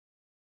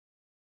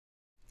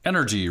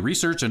Energy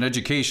research and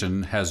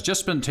education has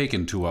just been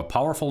taken to a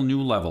powerful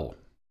new level.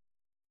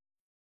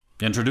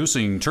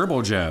 Introducing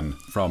TurboGen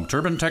from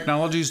Turbine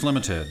Technologies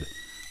Limited,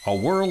 a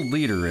world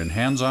leader in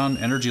hands-on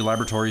energy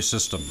laboratory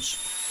systems.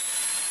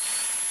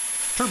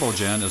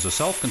 TurboGen is a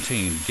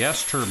self-contained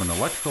gas turbine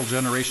electrical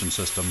generation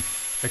system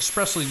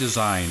expressly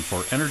designed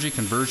for energy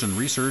conversion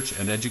research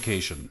and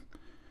education.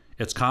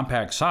 Its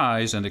compact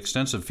size and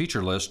extensive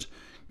feature list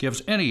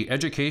gives any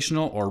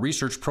educational or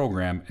research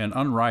program an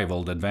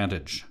unrivaled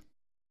advantage.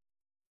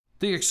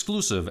 The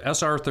exclusive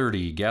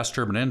SR30 gas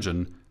turbine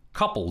engine,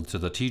 coupled to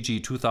the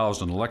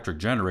TG2000 electric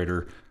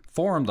generator,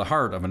 form the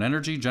heart of an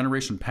energy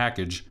generation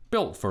package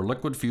built for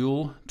liquid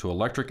fuel to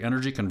electric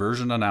energy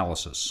conversion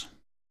analysis.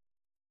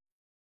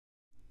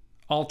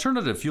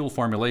 Alternative fuel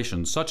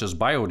formulations such as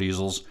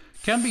biodiesels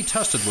can be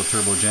tested with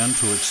TurboGen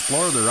to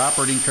explore their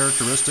operating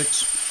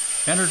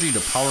characteristics, energy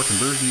to power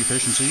conversion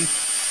efficiency,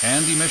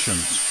 and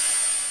emissions.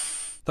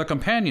 The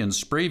companion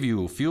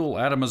SprayView fuel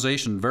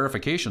atomization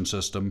verification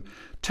system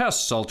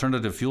tests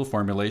alternative fuel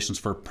formulations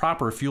for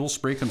proper fuel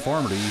spray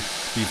conformity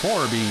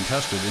before being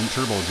tested in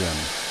TurboGen.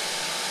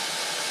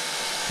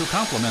 To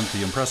complement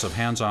the impressive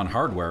hands-on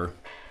hardware,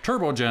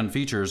 TurboGen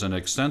features an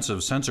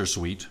extensive sensor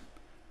suite,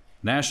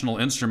 National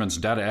Instruments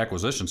Data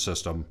Acquisition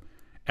System,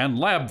 and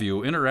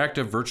labVIEW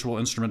Interactive Virtual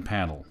Instrument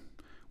Panel,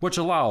 which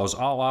allows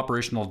all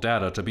operational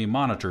data to be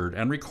monitored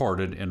and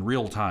recorded in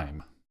real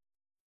time.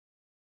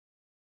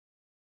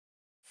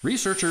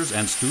 Researchers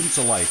and students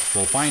alike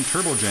will find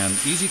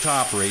TurboGen easy to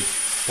operate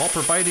while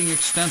providing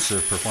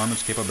extensive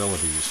performance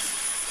capabilities.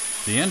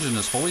 The engine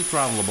is fully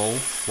throttleable,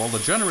 while the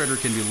generator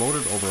can be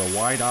loaded over a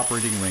wide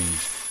operating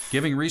range,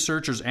 giving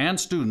researchers and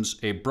students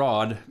a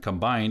broad,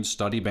 combined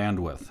study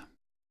bandwidth.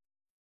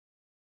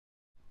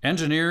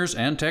 Engineers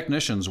and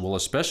technicians will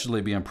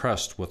especially be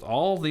impressed with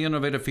all the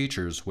innovative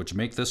features which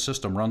make this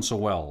system run so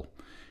well,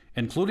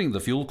 including the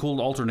fuel-cooled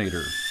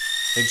alternator,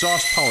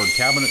 exhaust-powered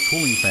cabinet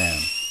cooling fan,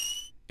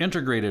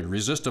 integrated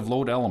resistive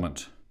load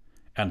element,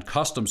 and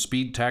custom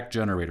speed tach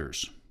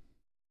generators.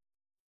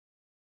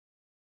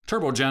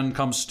 TurboGen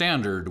comes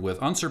standard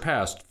with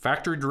Unsurpassed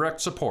factory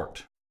direct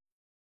support.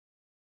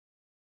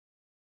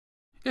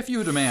 If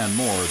you demand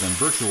more than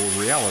virtual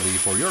reality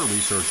for your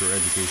research or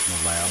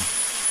educational lab,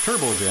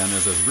 TurboGen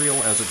is as real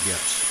as it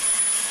gets.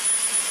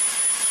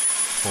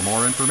 For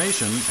more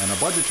information and a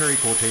budgetary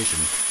quotation,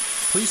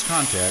 please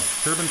contact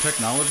Turbine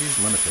Technologies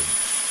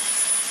Limited.